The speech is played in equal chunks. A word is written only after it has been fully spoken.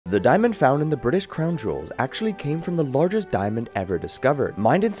The diamond found in the British crown jewels actually came from the largest diamond ever discovered.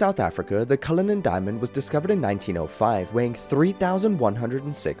 Mined in South Africa, the Cullinan diamond was discovered in 1905, weighing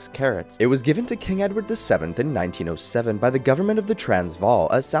 3,106 carats. It was given to King Edward VII in 1907 by the government of the Transvaal,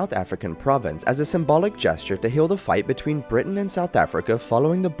 a South African province, as a symbolic gesture to hail the fight between Britain and South Africa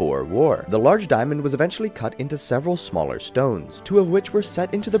following the Boer War. The large diamond was eventually cut into several smaller stones, two of which were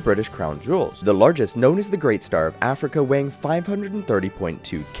set into the British crown jewels. The largest, known as the Great Star of Africa, weighing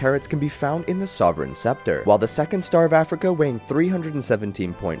 530.2 carats, can be found in the sovereign sceptre, while the second Star of Africa, weighing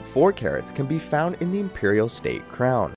 317.4 carats, can be found in the imperial state crown.